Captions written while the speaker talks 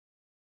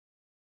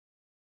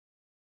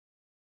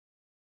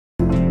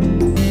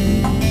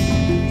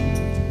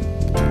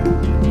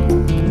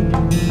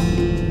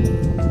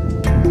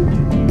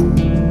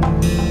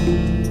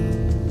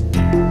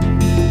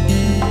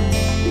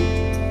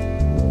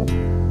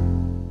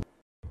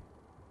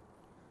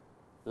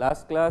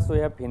Last class we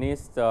have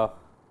finished the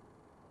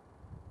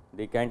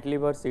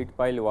cantilever sheet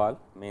pile wall,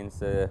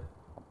 means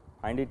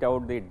find it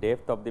out the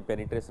depth of the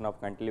penetration of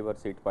cantilever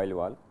sheet pile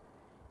wall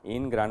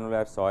in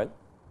granular soil.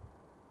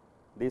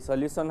 The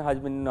solution has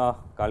been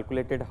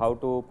calculated how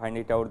to find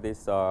it out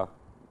this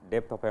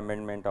depth of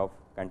amendment of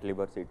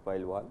cantilever sheet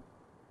pile wall.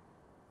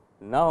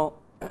 Now,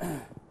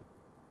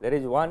 there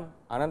is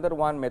another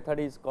one method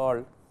is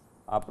called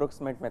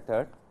approximate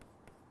method.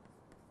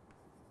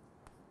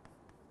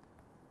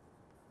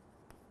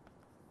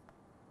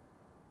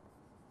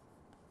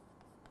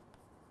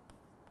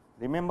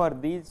 Remember,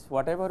 these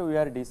whatever we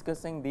are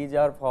discussing, these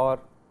are for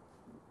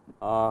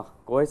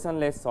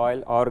cohesionless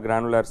soil or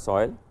granular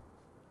soil.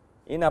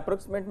 In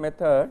approximate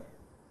method,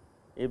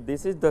 if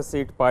this is the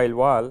sheet pile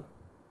wall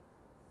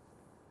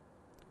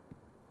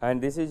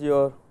and this is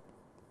your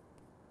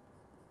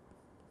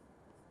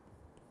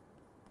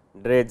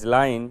dredge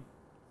line,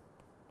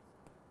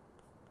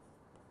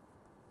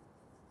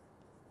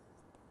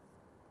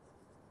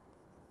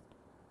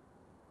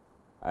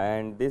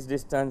 and this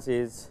distance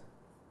is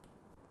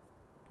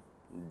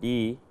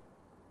d,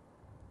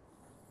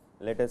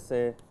 let us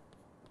say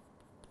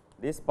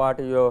this part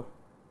is your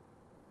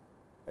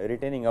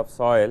retaining of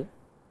soil,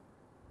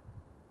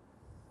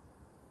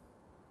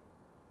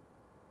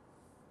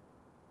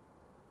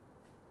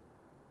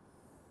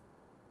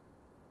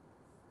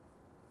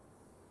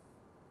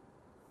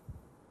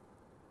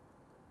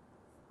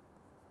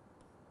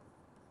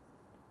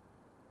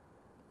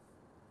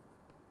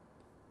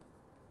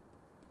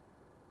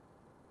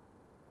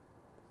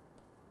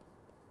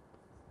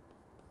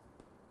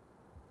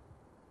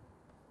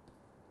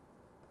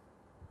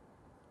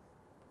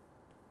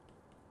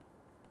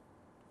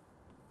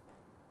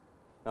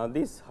 now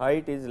this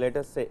height is, let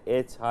us say,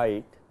 h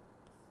height.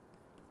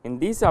 In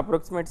this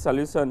approximate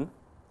solution,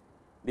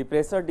 the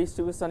pressure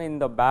distribution in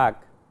the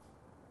back,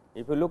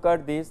 if you look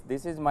at this,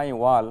 this is my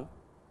wall,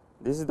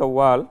 this is the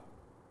wall,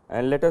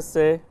 and let us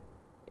say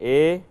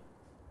A,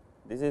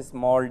 this is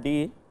small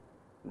d,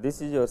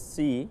 this is your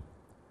C.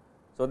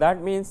 So,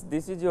 that means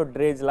this is your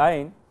dredge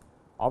line.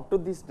 Up to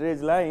this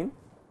dredge line,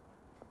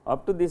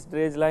 below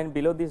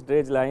this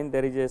dredge line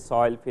there is a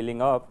soil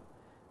filling up.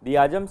 The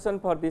assumption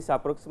for this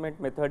approximate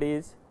method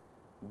is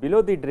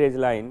below the dredge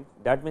line,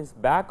 that means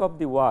back of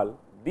the wall,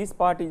 this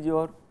part is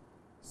your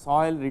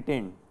soil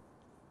retained.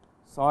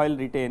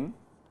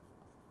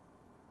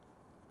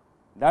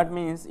 That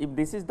means, if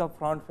this is the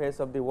front face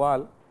of the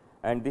wall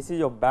and this is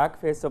your back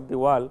face of the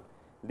wall,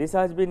 this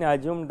has been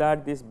assumed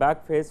that this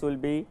back face will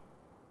be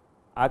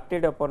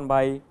acted upon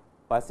by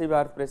passive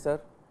earth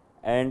pressure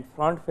and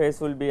front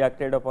face will be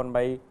acted upon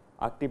by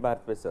active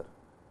earth pressure.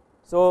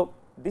 So,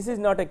 this is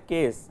not a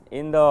case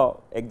in the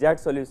exact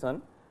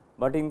solution,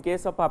 but in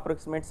case of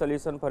approximate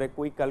solution for a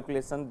quick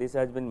calculation, this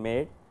has been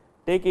made.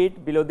 Take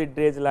it below the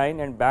dredge line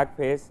and back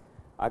face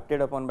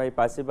acted upon by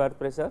passive earth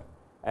pressure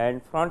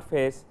and front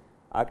face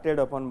acted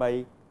upon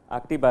by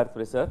active earth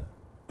pressure.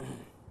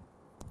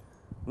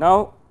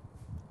 Now,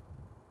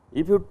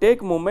 if you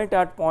take moment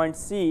at point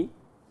C,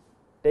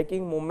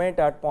 taking moment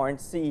at point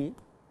C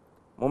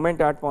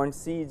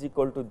is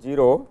equal to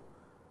 0,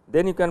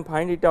 then you can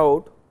find it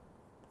out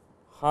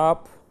half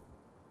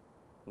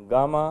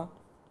gamma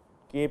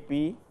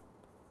Kp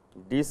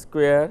d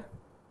square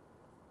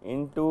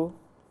into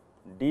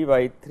d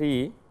by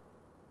 3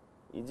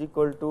 is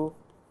equal to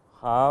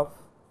half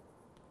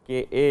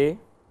Ka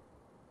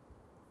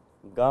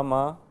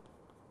gamma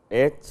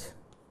h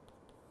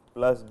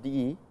plus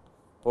d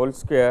whole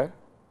square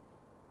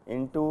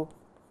into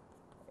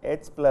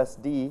h plus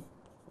d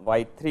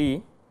by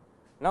 3.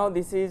 Now,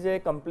 this is a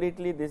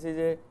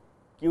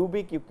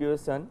cubic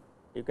equation.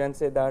 You can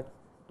say that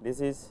this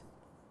is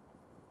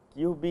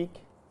cubic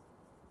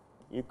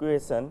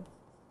equation.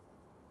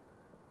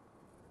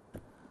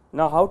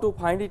 Now, how to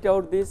find it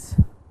out this?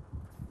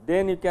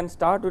 Then you can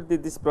start with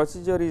this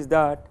procedure is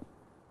that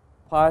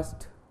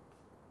first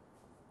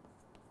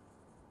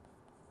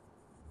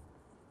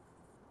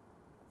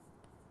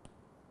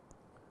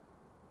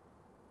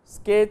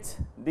sketch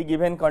the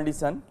given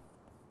condition,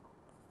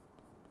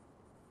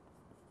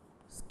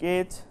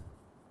 sketch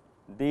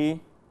the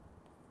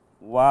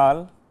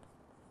wall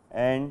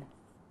and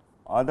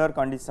other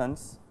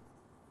conditions,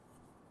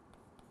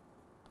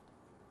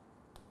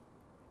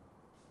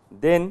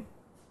 then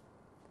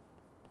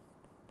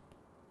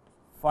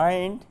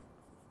find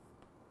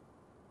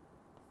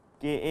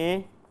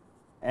Ka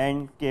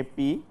and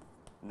Kp,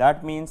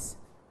 that means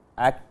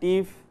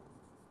active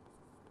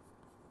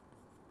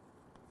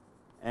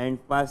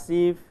and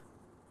passive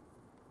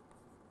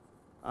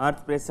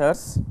earth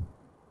pressures.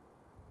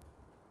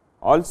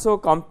 Also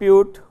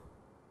compute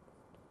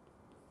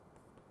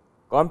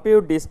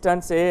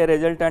distance A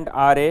resultant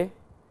Ra,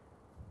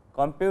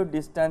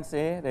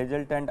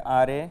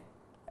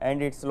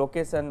 and its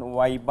location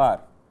y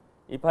bar.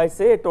 If I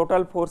say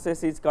total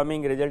forces is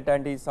coming,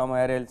 resultant is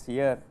somewhere else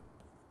here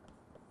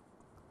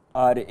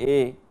Ra,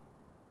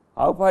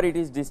 how far it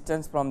is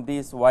distance from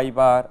this y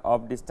bar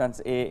of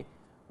distance A,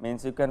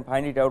 means you can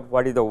find it out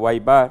what is the y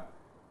bar,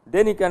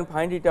 then you can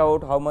find it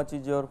out how much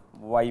is your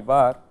y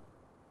bar.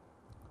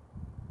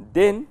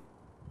 Then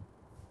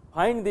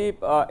find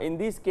the in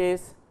this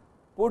case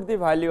put the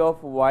value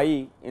of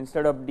y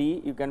instead of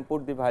d, you can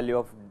put the value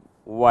of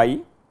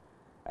y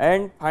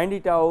and find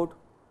it out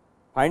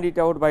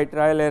by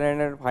trial and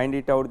error, find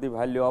it out the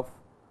value of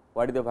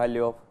what is the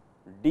value of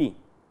d.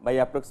 By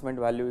approximate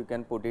value you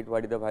can put it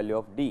what is the value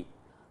of d.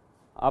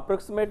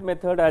 Approximate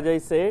method, as I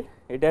said,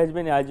 it has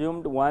been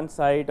assumed one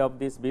side of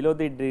this below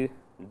the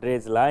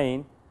dredge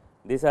line,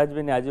 this has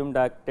been assumed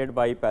acted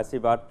by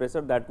passive earth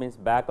pressure, that means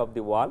back of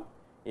the wall.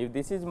 If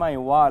this is my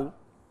wall,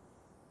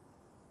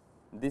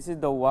 this is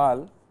the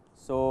wall,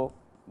 so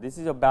this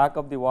is the back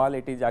of the wall,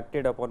 it is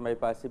acted upon by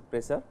passive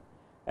pressure,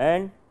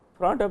 and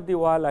front of the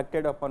wall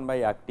acted upon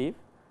by active,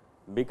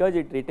 because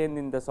it retained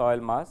in the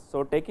soil mass.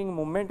 So, taking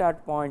moment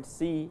at point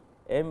C,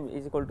 m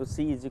is equal to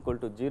C is equal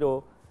to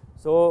 0.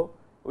 So,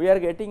 we are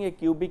getting a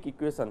cubic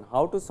equation.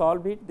 How to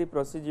solve it? The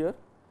procedure,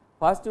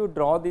 first you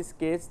draw this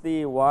case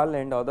the wall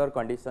and other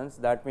conditions,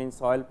 that means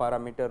soil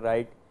parameter,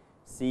 write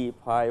C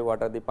phi,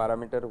 what are the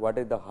parameter, what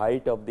is the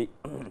height of the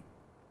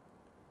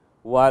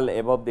wall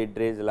above the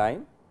dredge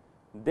line.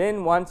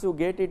 Then once you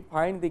get it,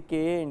 find the Ka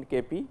and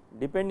Kp,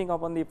 depending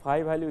upon the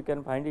phi value you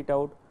can find it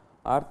out,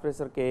 earth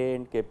pressure Ka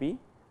and Kp,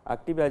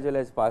 active as well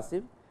as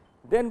passive.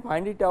 Then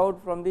find it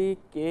out from the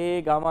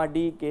Ka gamma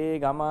d, Ka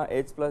gamma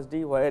h plus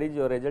d, where is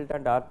your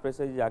resultant earth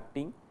pressure is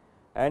acting,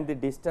 and the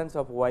distance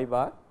of y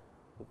bar.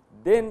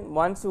 Then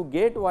once you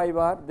get y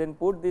bar, then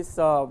put this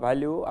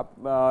value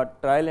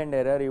trial and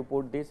error, you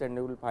put this and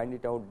you will find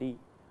it out d.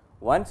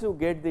 Once you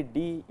get the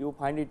d, you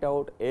find it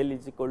out L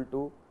is equal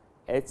to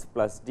h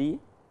plus d,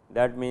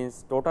 that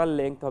means total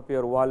length of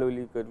your wall will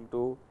equal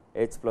to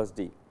h plus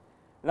d.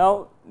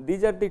 Now,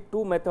 these are the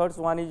two methods,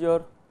 one is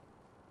your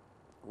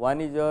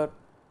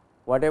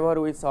whatever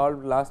we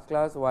solved last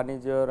class, one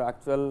is your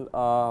actual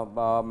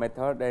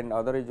method and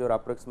other is your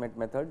approximate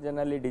method.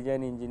 Generally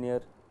design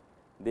engineer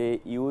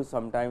they use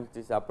sometimes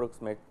this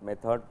approximate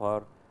method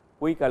for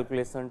quick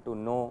calculation to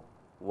know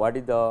what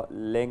is the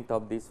length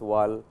of this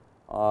wall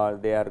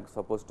they are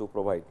supposed to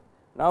provide.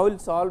 Now, we will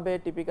solve a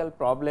typical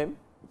problem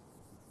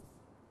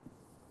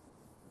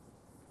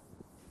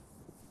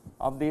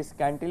of this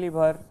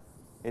cantilever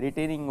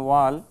retaining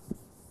wall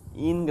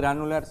in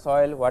granular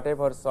soil,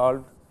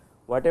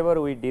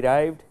 whatever we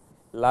derived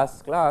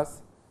last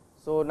class.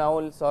 So, now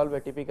we will solve a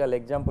typical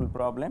example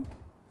problem.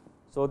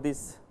 So,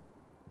 this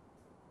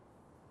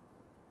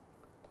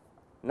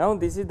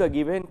is the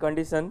given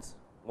conditions,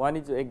 one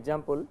is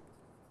example.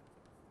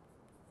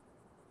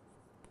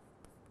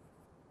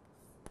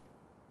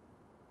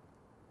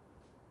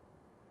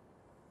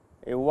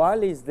 A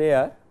wall is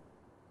there,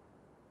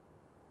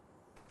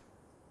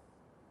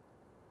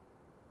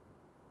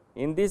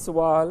 in this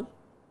wall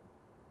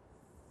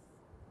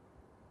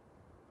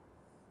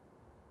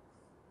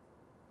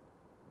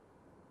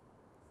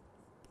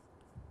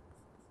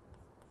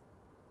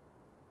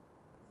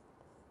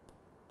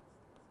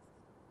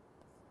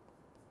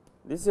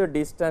this is your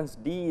distance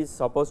d is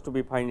supposed to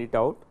be find it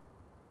out.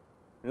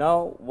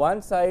 Now,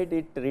 one side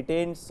it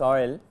retains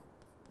soil.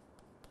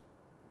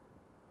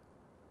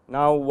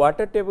 Now,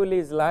 water table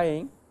is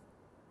lying,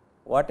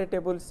 water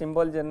table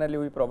symbol generally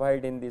we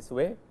provide in this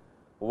way.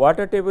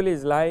 Water table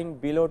is lying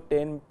below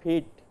 10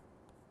 feet,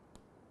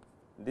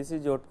 this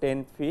is your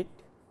 10 feet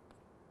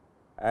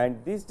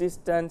and this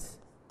distance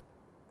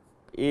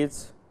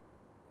is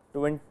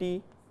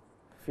 20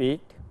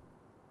 feet,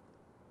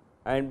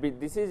 and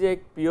this is a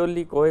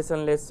purely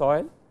cohesionless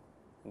soil.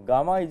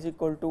 Gamma is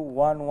equal to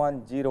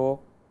 110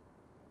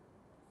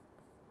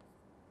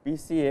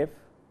 PCF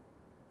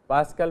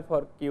Pascal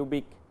for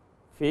cubic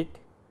feet,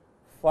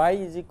 phi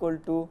is equal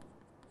to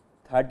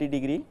 30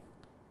 degree,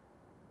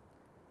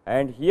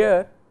 and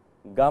here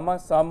gamma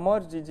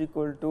submerged is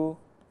equal to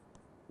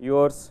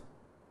yours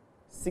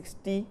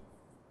 60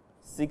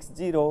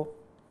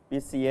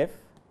 PCF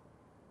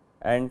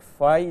and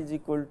phi is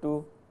equal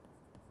to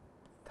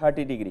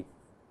 30 degree.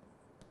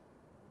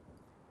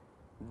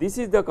 This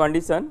is the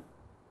condition.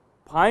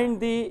 Find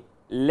the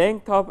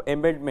length of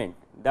embedment,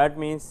 that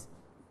means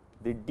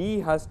the d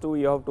has to,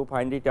 you have to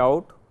find it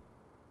out,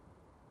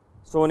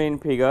 shown in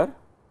figure.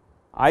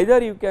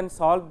 Either you can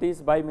solve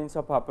this by means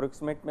of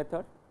approximate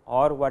method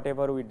or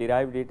whatever we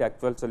derived it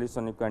actual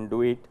solution you can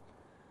do it.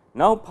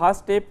 Now, first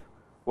step,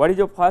 what is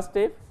your first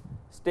step?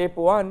 Step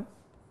 1,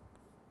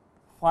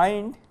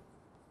 find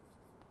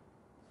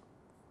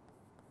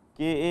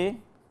Ka,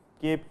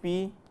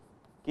 Kp,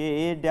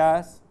 Ka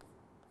dash,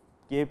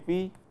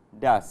 Kp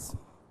dash.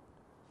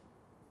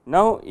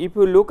 Now, if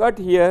you look at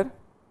here,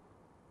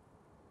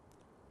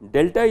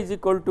 delta is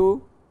equal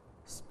to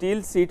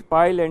steel sheet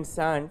pile and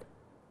sand,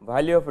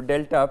 value of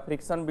delta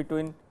friction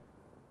between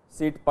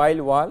sheet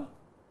pile wall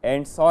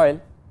and soil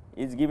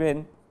is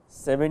given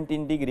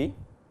 17 degree.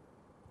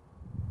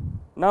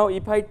 Now,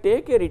 if I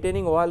take a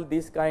retaining wall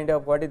this kind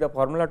of, what is the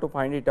formula to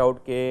find it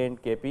out, K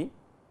and Kp?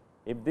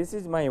 If this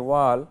is my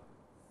wall,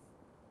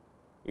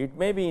 it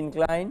may be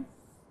inclined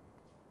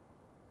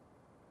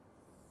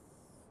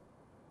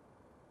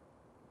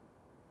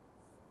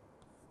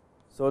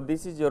So,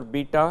 this is your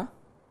beta,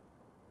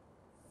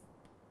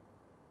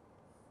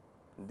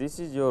 this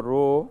is your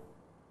rho,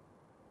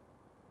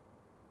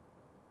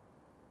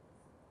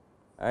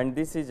 and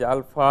this is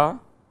alpha,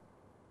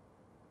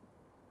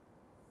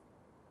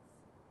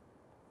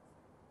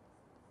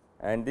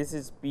 and this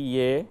is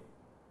PA,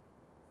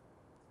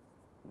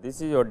 this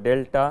is your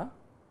delta.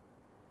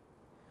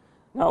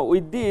 Now,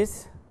 with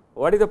this,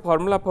 what is the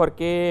formula for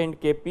Ka and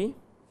Kp?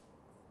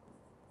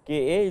 Ka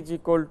is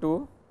equal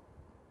to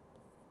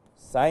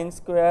sin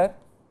square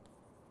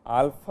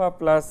alpha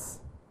plus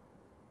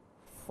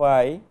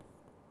phi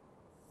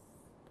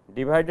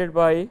divided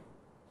by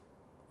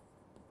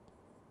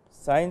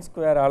sin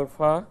square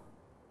alpha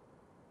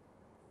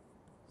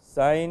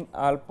sin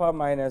alpha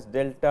minus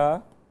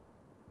delta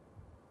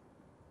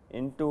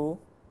into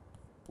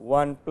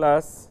 1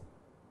 plus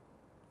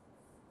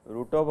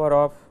root over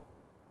of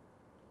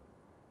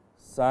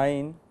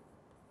sin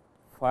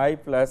phi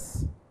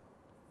plus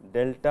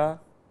delta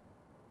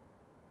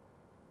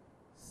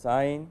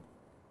sin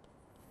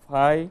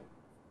phi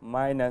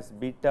minus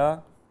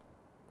beta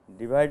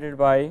divided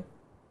by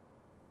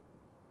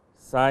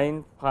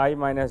sin phi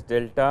minus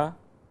delta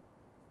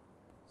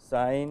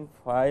sin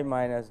phi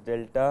minus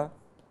delta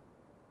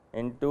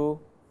into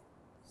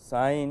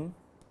sin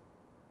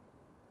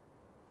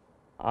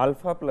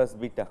alpha plus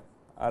beta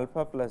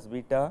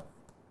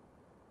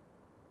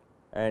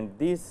and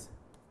this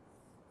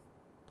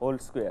whole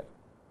square.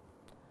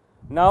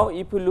 Now,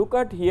 if you look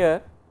at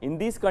here in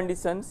these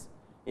conditions,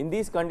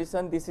 this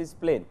is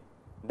plane,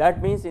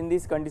 that means in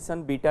this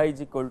condition beta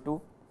is equal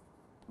to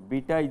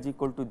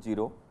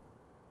 0,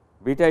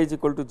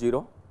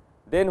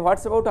 then what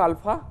is about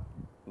alpha?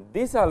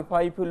 This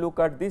alpha, if you look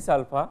at this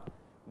alpha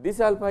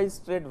is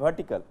straight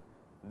vertical,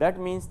 that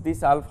means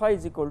this alpha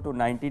is equal to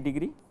 90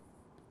 degree.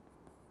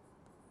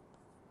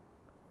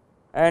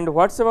 And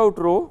what is about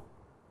rho?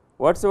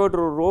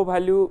 Rho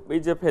value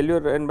is a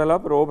failure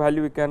envelope, rho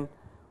value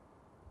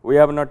we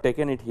have not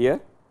taken it here.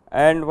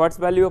 And what is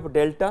value of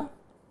delta?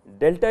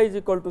 Delta is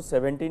equal to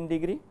 17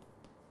 degree,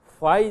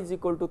 phi is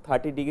equal to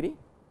 30 degree,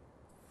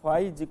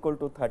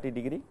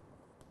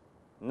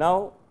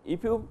 Now,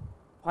 if you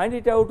find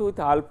it out with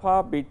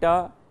alpha,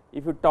 beta,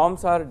 if your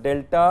terms are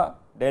delta,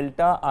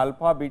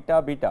 alpha,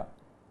 beta,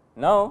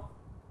 now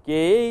Ka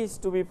is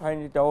to be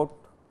find it out,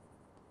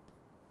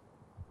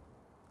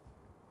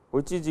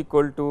 which is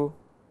equal to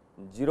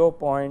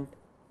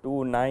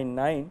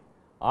 0.299,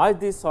 as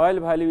the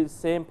soil value is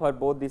same for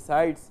both the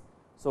sides.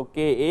 So, Ka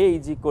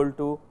is equal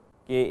to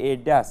Ka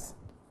dash.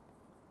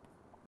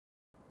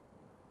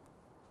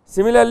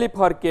 Similarly,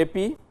 for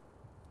Kp,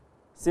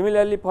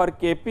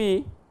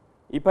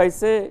 if I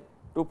say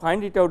to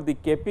find it out the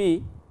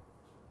Kp,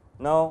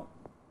 now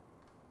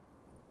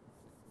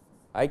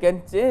I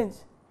can change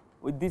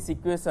with this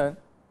equation.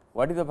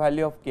 What is the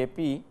value of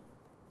Kp?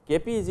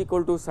 Kp is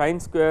equal to sin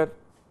square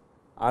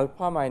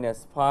alpha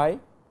minus phi,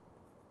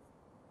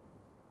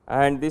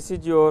 and this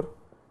is your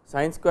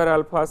sin square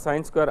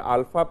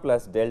alpha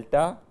plus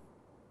delta,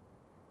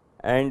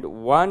 and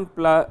 1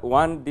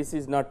 this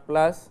is not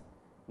plus,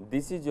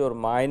 this is your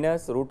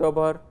minus root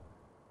over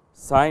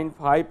sin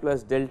phi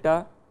plus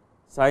delta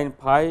sin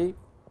phi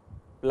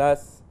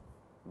plus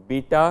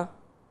beta,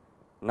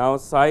 now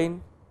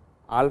sin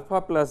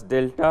alpha plus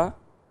delta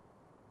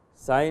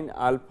sin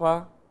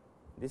alpha,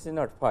 this is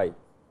not phi,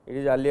 it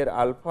is earlier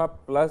alpha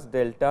plus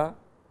delta,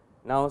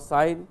 now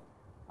sin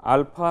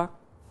alpha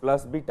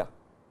plus beta.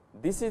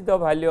 This is the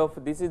value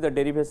of, this is the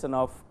derivation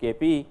of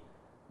Kp.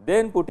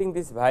 Then putting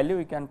this value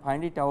we can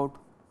find it out,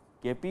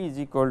 Kp is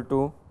equal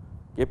to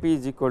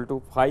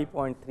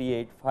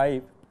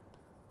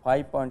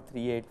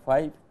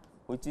 5.385,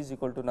 which is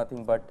equal to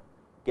nothing but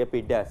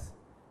Kp dash.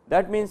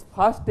 That means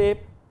first step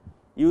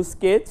you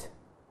sketch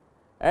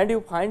and you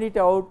find it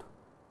out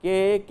Ka,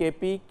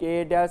 Kp,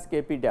 Ka dash,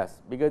 Kp dash,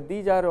 because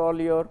these are all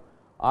your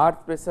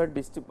earth pressure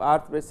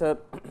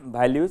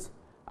values,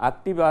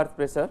 active earth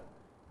pressure.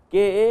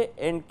 Ka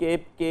and Ka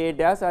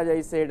dash, as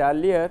I said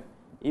earlier,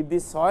 if the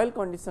soil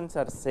conditions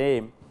are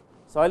same,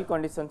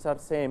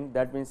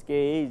 that means Ka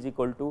is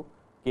equal to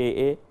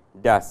Ka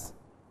dash.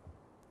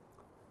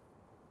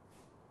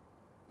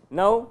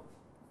 Now,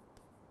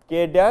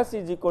 K dash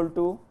is equal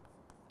to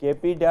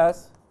Kp dash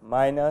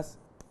minus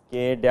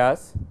K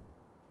dash,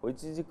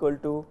 which is equal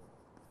to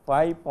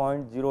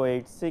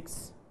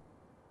 5.086.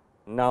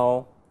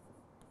 Now,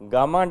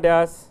 gamma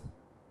dash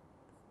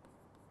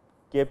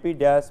Kp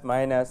dash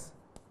minus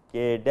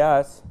K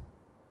dash,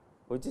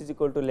 which is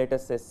equal to, let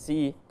us say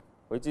C,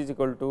 which is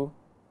equal to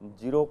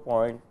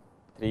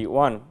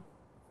 0.31.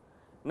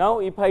 Now,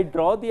 if I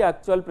draw the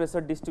actual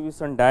pressure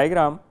distribution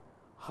diagram,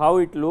 how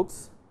it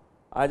looks,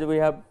 as we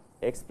have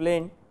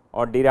explained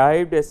or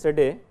derived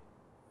yesterday,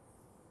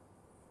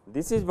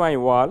 this is my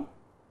wall.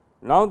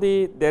 Now,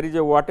 there is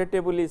a water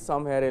table is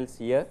somewhere else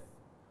here.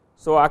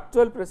 So,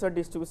 actual pressure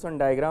distribution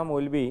diagram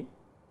will be,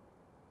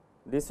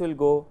 this will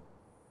go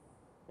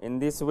in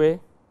this way,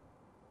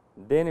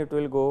 then it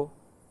will go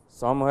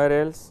somewhere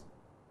else,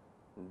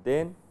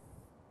 then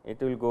it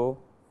will go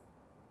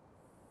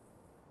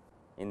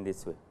in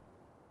this way.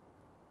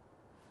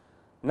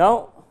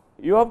 Now,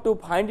 you have to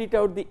find it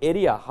out the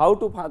area, how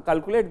to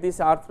calculate this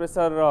earth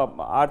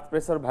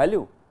pressure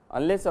value,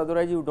 unless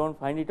otherwise you do not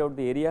find it out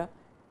the area,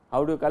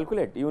 how do you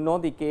calculate? You know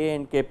the K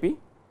and Kp.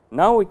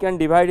 Now, we can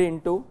divide it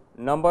into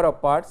number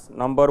of parts,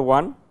 number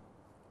 1,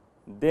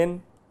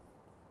 then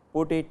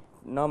put it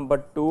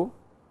number 2,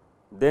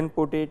 then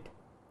put it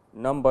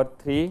number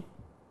 3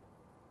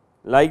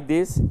 like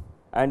this,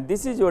 and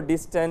this is your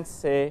distance,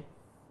 say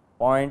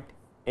point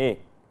A.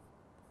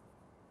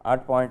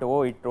 At point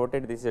O it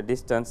rotated, this is a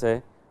distance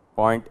a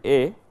point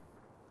A.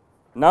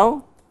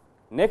 Now,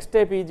 next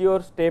step is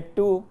your step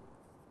 2,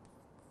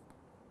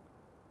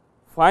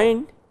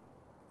 find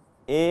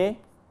A,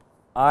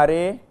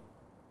 RA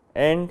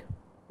and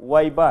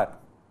Y bar.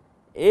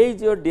 A is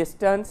your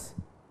distance,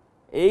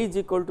 A is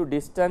equal to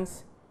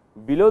distance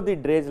below the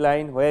dredge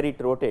line where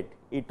it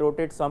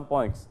rotates some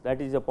points,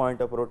 that is a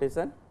point of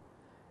rotation,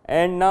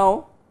 and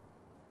now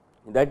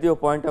that is your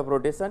point of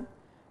rotation,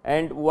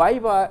 and Y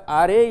bar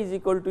RA is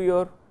equal to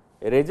your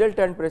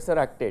resultant pressure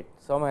acted,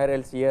 somewhere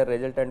else here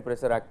resultant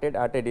pressure acted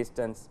at a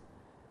distance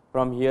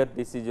from here,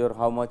 this is your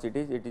how much it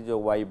is your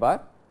Y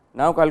bar.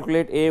 Now,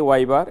 calculate A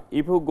Y bar.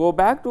 If you go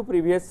back to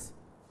previous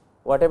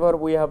whatever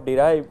we have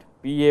derived,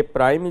 P A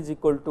prime is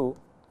equal to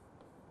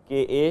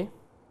K A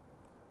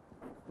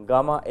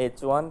gamma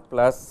H1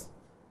 plus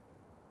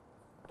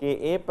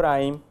K A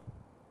prime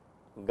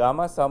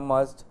gamma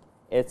submerged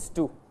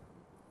H2.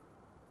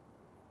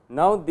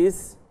 Now,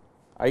 this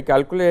I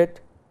calculate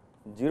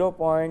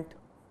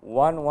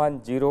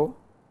 0.110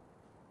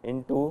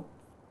 into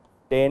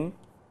 10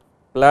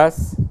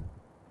 plus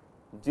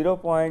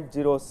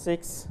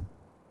 0.06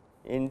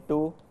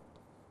 into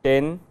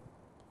 10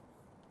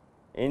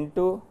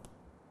 into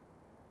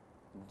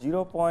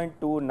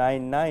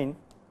 0.299,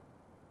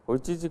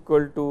 which is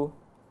equal to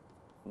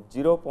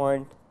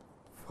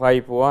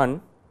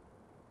 0.51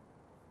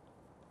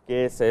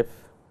 KSF.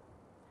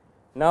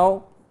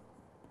 Now,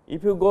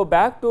 if you go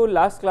back to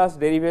last class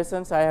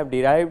derivations, I have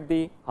derived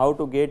the how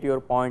to get your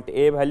point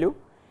A value.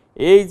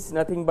 A is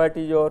nothing but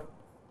is your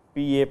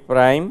P A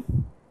prime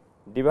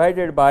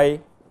divided by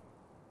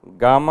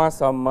gamma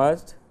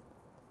submerged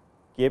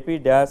Kp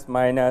dash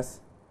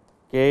minus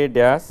K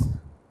dash,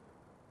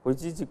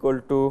 which is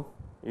equal to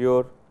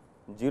your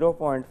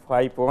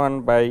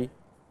 0.51 by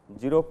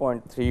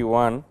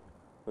 0.31,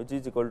 which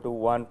is equal to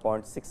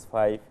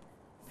 1.65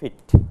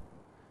 feet.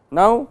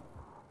 Now,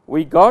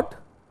 we got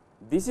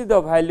this is the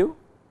value,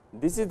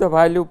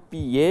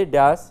 P A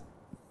dash,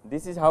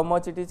 this is how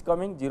much it is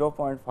coming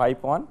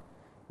 0.51,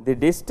 the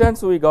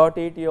distance we got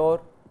it your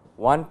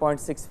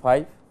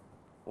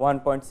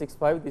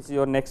 1.65, this is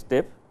your next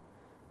step.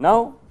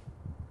 Now,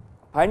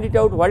 find it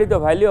out what is the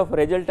value of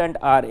resultant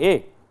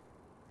RA.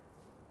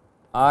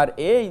 RA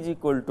is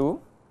equal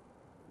to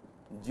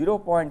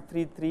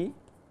 0.33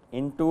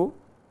 into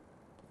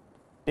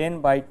 10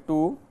 by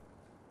 2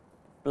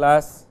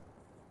 plus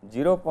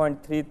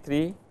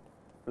 0.33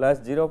 plus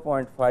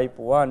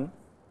 0.51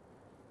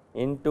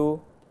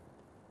 into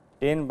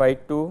 10 by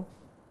 2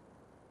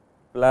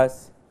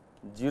 plus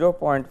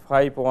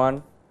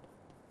 0.51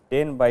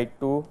 10 by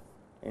 2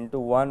 into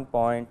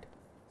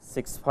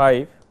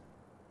 1.65,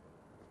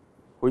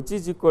 which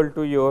is equal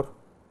to your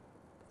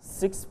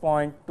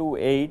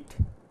 6.28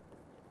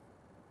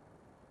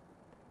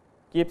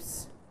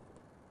 kips.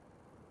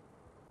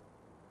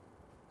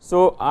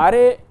 So,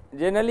 RA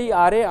generally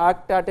RA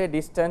act at a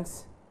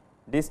distance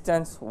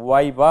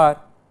y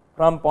bar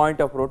from point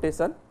of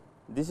rotation.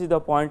 This is the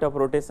point of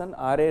rotation,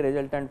 RA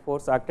resultant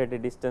force act at a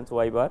distance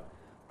y bar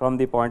from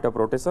the point of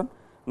rotation.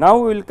 Now,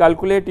 we will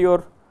calculate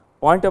your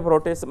point of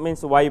rotation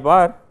means y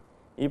bar.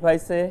 If I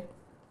say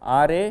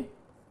RA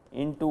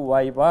into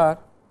y bar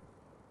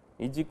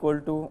is equal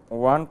to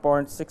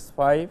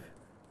 1.65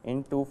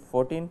 into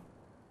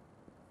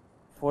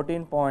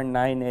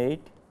 14.98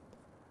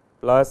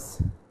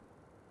 plus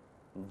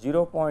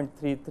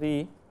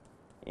 0.33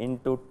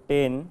 into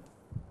 10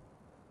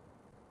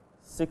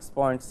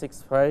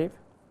 6.65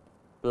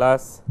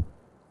 plus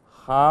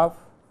half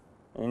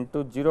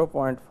into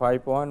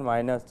 0.51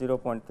 minus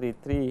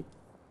 0.33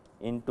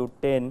 into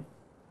 10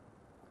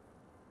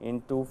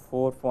 into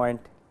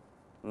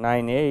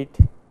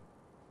 4.98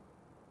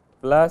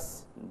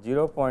 plus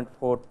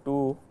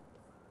 0.42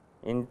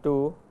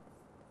 into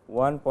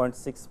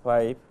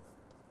 1.65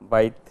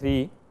 by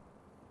 3,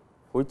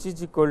 which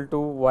is equal to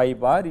y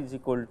bar is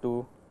equal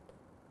to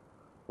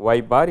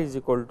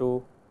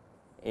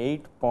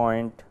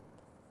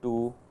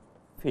 8.2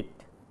 feet.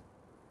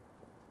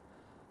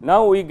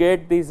 Now, we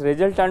get these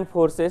resultant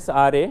forces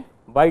RA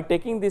by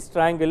taking this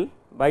triangle,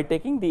 by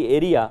taking the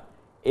area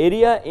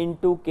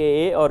into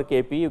Ka or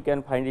Kp, you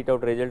can find it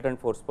out. Resultant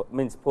force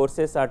means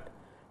forces at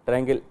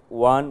triangle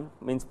 1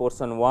 means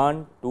portion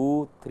 1,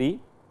 2, 3,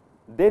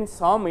 then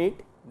sum it,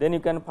 then you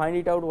can find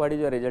it out what is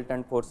your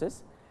resultant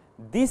forces.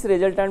 These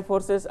resultant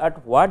forces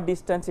at what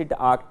distance it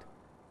act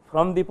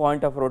from the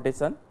point of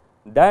rotation,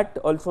 that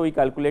also we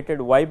calculated.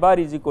 Y bar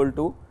is equal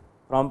to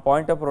from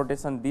point of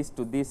rotation this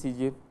to this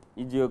is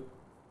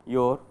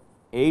your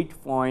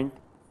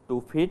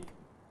 8.2 feet.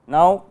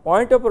 Now,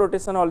 point of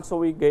rotation also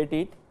we get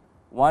it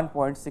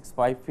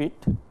 1.65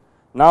 feet.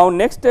 Now,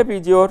 next step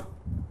is your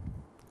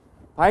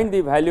find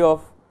the value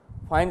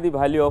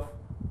of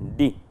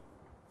d.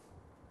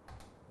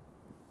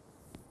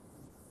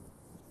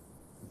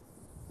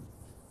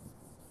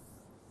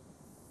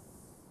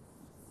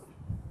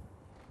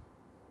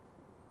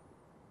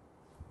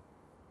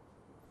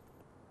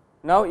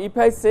 Now, if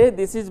I say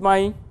this is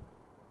my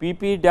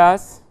Pp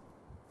dash,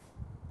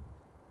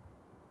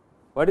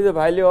 what is the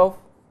value of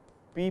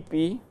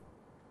Pp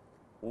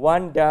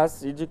 1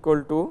 dash is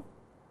equal to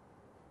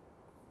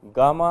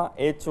gamma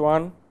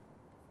H1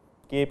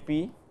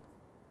 Kp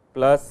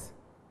plus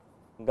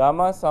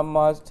gamma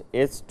submerged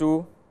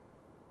H2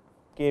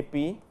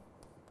 Kp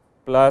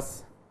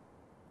plus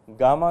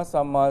gamma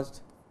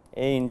submerged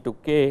A into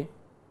K.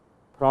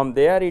 From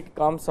there it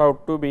comes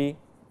out to be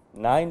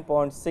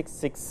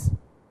 9.66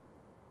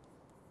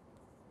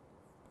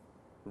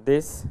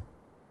 this,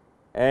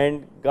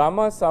 and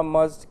gamma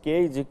submerged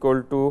K is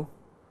equal to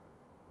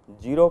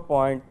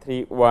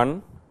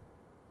 0.31.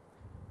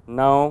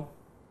 Now,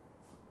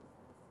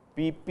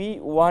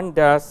 Pp 1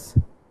 dash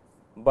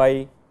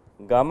by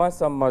gamma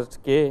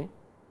submerged K,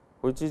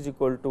 which is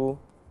equal to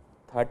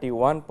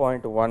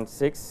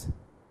 31.16.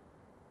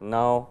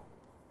 Now,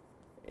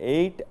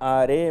 8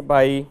 Ra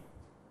by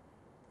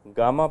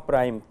gamma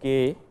prime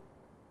K,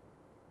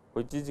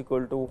 which is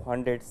equal to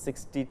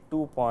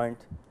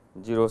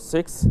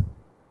 162.06.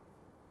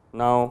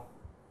 Now,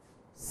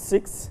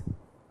 6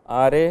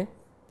 Ra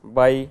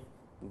by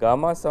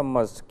gamma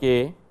submerged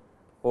K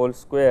whole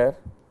square,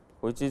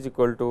 which is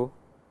equal to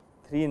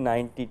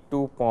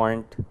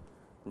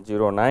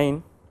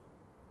 392.09.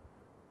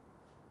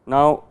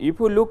 Now, if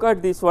you look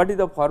at this, what is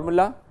the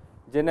formula?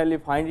 Generally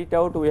find it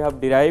out, we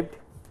have derived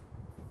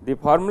the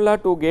formula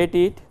to get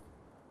it.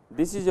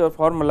 This is your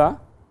formula.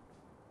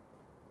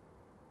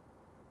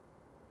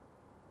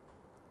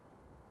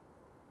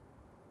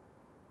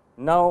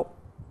 Now,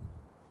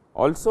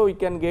 also we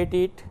can get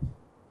it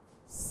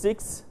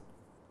 6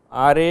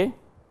 Ra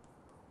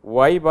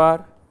y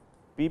bar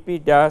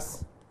Pp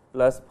dash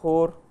plus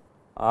 4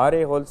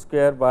 Ra whole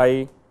square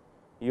by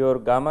your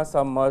gamma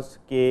submerged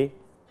K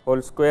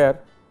whole square.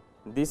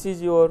 This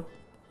is your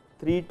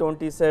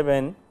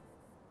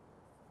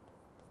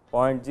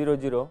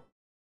 327.00.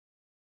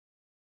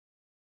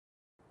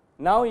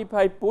 Now, if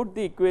I put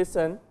the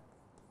equation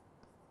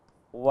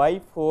y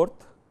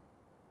fourth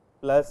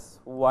plus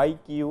y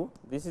q,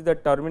 this is the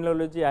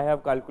terminology I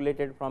have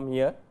calculated from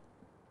here,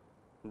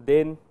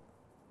 then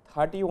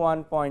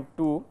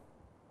 31.2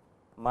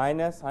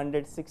 minus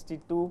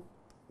 162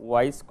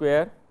 y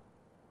square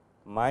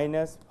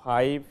minus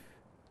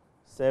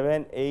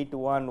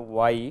 5781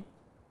 y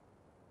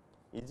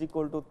is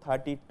equal to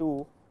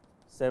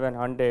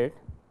 32,700.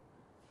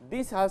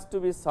 This has to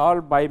be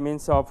solved by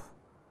means of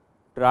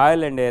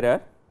trial and error,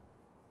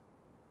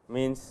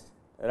 means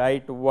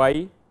write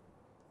y,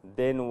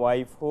 then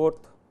y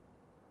fourth,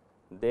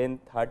 then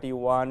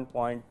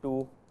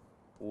 31.2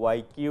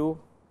 y cube,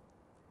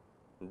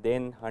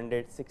 then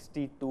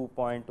 162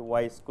 point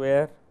y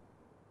square,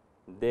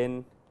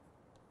 then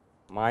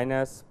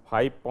minus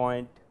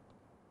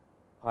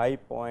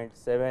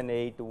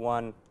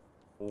 5.781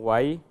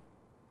 y,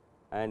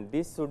 and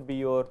this should be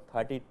your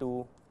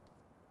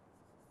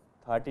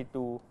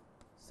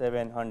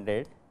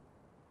 32,700.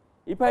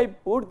 If I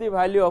put the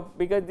value of,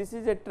 because this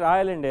is a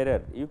trial and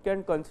error, you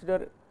can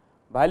consider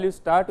value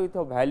start with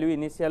a value,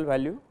 initial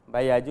value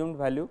by assumed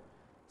value,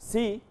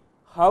 see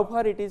how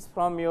far it is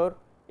from your,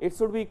 it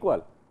should be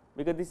equal,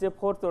 because this is a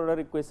fourth order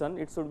equation,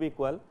 it should be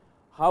equal,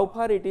 how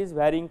far it is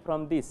varying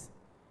from this.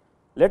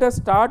 Let us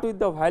start with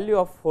the value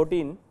of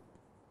 14.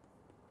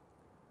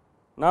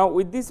 Now,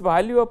 with this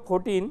value of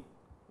 14,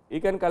 you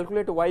can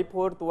calculate y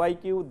fourth, y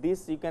cube,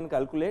 this you can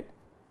calculate,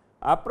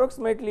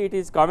 approximately it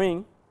is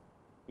coming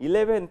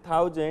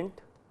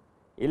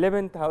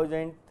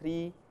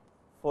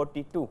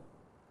 11,342.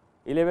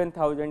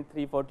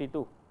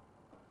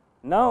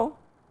 Now,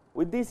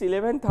 with this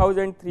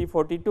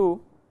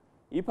 11,342,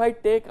 if I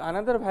take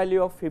another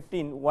value of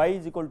 15, y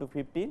is equal to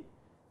 15,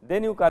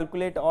 then you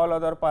calculate all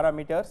other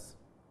parameters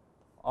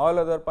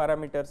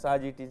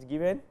as it is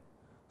given.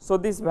 So,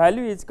 this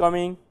value is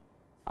coming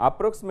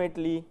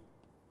approximately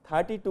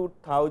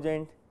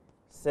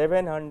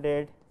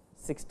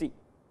 32,760.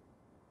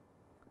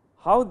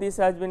 How this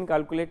has been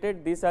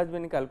calculated? This has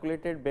been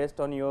calculated based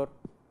on your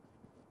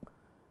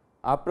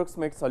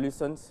approximate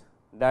solutions.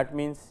 That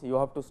means, you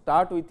have to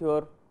start with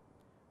your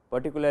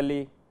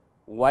particularly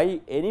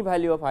y, any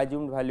value of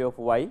assumed value of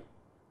y.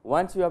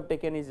 Once you have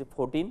taken is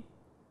 14,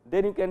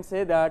 then you can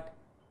say that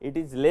it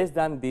is less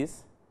than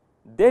this,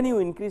 then you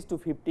increase to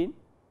 15,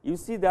 you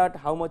see that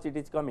how much it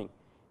is coming.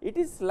 It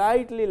is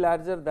slightly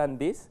larger than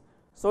this.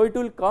 So, it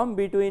will come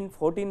between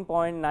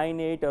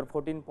 14.98 or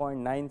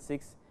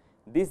 14.96,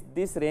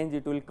 this range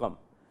it will come.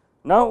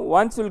 Now,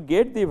 once you will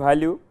get the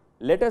value,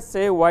 let us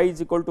say y is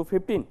equal to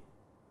 15,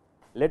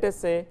 let us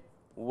say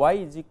y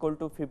is equal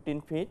to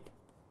 15 feet.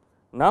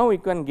 Now, we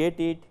can get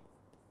it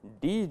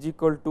d is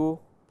equal to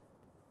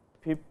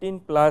 15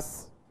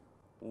 plus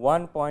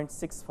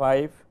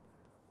 1.65,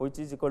 which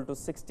is equal to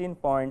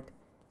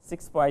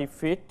 16.65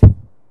 feet.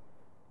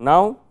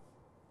 Now,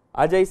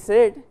 as I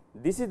said,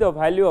 this is the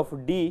value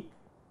of D,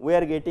 we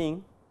are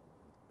getting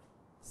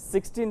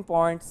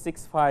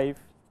 16.65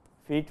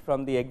 feet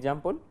from the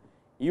example.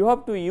 You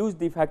have to use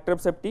the factor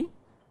of safety,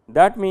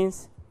 that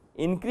means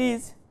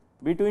increase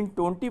between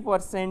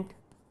 20%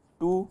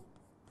 to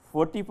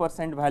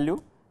 40%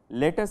 value.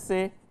 Let us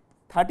say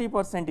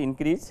 30%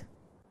 increase,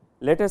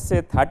 let us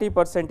say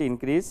 30%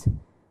 increase,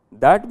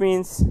 that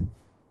means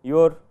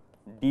your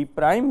D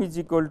prime is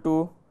equal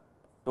to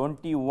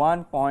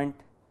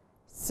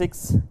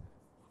 21.6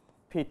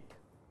 feet.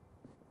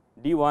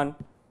 D1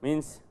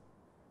 means,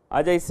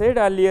 as I said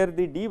earlier,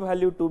 the D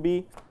value to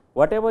be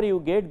whatever you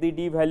get the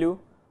D value,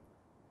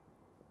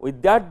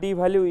 with that D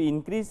value you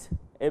increase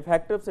a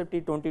factor of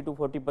safety 20 to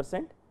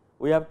 40%,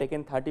 we have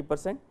taken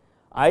 30%.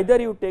 Either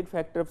you take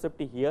factor of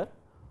safety here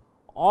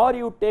or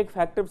you take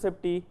factor of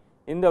safety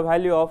in the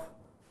value of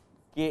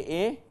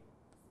Ka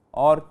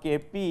or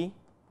Kp,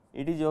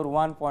 it is your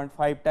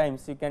 1.5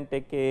 times, you can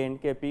take Ka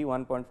and Kp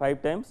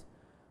 1.5 times.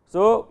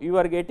 So, you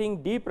are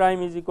getting D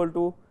prime is equal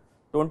to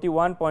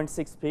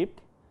 21.6 feet.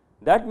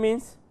 That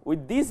means,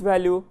 with this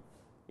value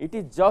it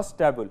is just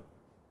stable,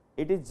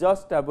 it is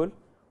just stable,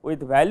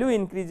 with value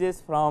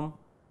increases from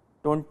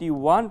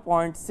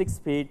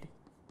 21.6 feet,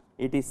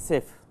 it is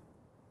safe,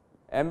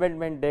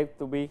 embedment depth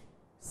to be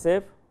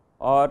safe,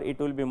 or it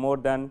will be more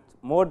than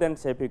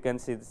safe, you can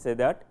say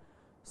that.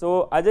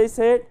 So, as I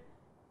said,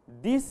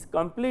 this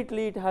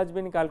completely it has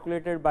been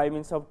calculated by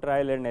means of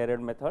trial and error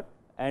method,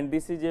 and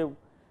this is a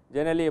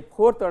generally a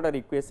fourth order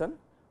equation.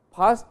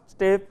 First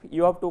step,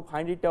 you have to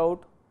find it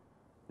out,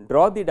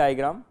 draw the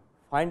diagram,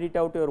 find it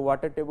out your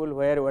water table,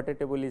 where water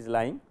table is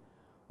lying.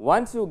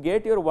 Once you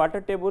get your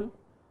water table,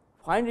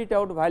 find it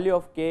out value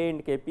of K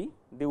and Kp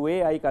the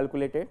way I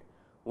calculated.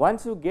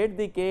 Once you get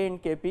the K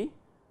and Kp,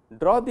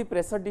 draw the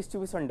pressure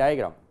distribution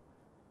diagram,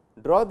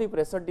 draw the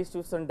pressure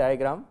distribution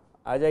diagram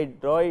as I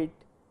draw it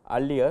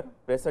earlier,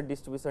 pressure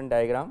distribution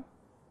diagram,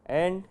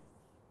 and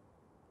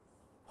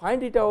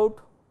find it out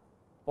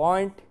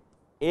point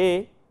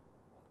A.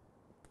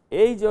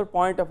 A is your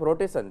point of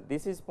rotation,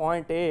 this is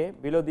point A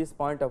below this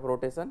point of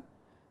rotation.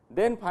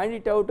 Then find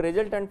it out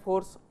resultant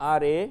force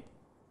R A,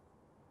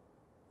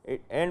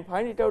 and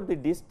find it out the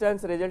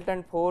distance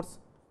resultant force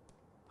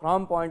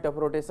from point of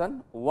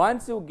rotation.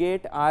 Once you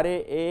get R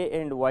A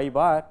and Y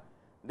bar,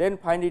 then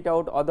find it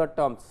out other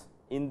terms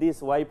in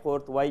this Y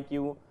fourth, Y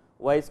cube,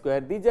 Y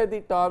square. These are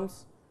the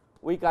terms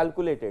we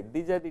calculated,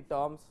 these are the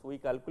terms we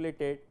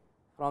calculated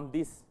from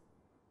this,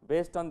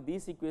 based on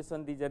this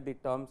equation, these are the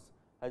terms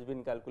has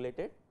been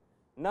calculated.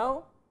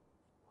 Now,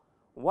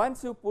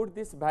 once you put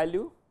this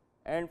value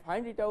and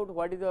find it out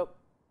what is the,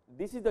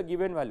 this is the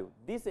given value,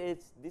 this H,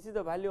 this is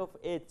the value of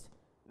H,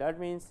 that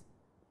means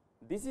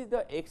this is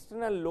the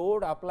external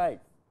load applied,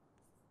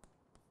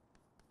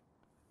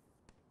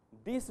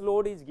 this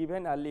load is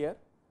given earlier.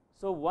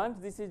 So, once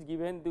this is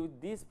given,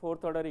 this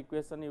fourth order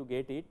equation you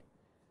get it.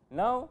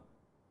 Now,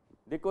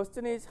 the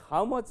question is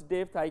how much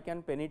depth I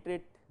can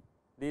penetrate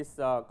this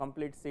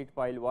complete sheet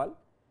pile wall.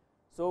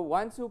 So,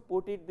 once you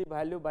put it the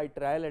value by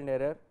trial and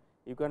error,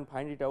 you can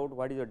find it out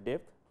what is your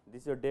depth,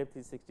 this your depth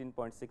is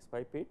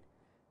 16.65 feet.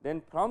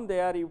 Then from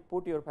there you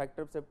put your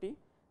factor of safety,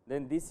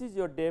 then this is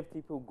your depth.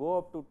 If you go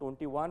up to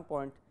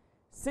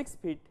 21.6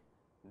 feet,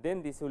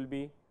 then this will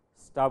be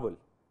stable,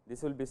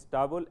 this will be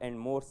stable and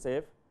more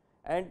safe.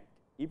 And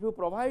if you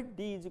provide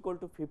D is equal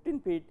to 15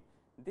 feet,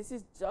 this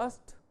is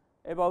just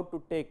about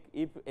to take,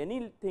 if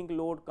anything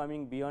load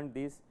coming beyond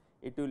this,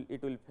 it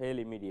will fail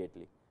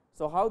immediately.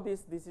 So, how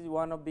this is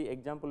one of the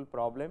example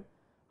problem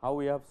how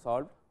we have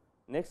solved.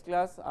 Next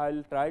class I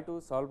will try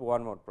to solve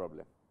one more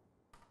problem.